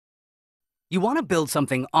You want to build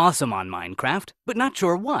something awesome on Minecraft, but not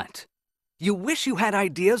sure what. You wish you had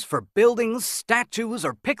ideas for buildings, statues,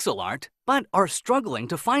 or pixel art, but are struggling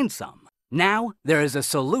to find some. Now, there is a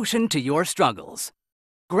solution to your struggles.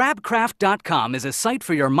 Grabcraft.com is a site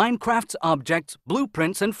for your Minecraft's objects,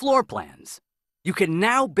 blueprints, and floor plans. You can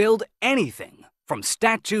now build anything, from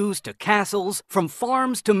statues to castles, from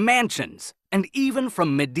farms to mansions, and even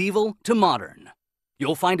from medieval to modern.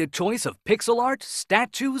 You'll find a choice of pixel art,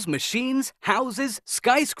 statues, machines, houses,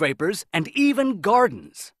 skyscrapers, and even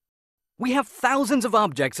gardens. We have thousands of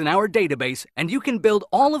objects in our database, and you can build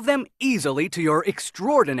all of them easily to your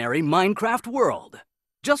extraordinary Minecraft world.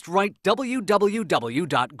 Just write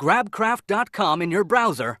www.grabcraft.com in your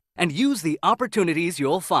browser and use the opportunities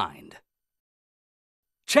you'll find.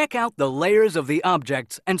 Check out the layers of the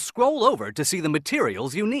objects and scroll over to see the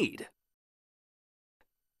materials you need.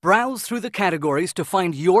 Browse through the categories to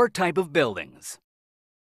find your type of buildings.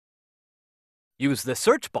 Use the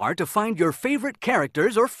search bar to find your favorite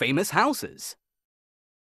characters or famous houses.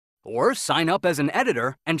 Or sign up as an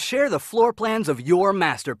editor and share the floor plans of your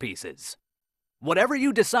masterpieces. Whatever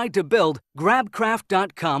you decide to build,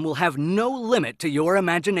 Grabcraft.com will have no limit to your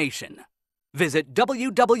imagination. Visit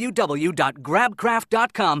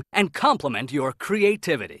www.grabcraft.com and complement your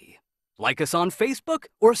creativity. Like us on Facebook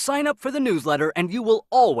or sign up for the newsletter and you will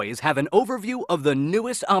always have an overview of the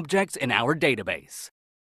newest objects in our database.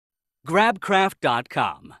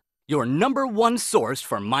 Grabcraft.com, your #1 source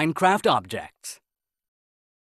for Minecraft objects.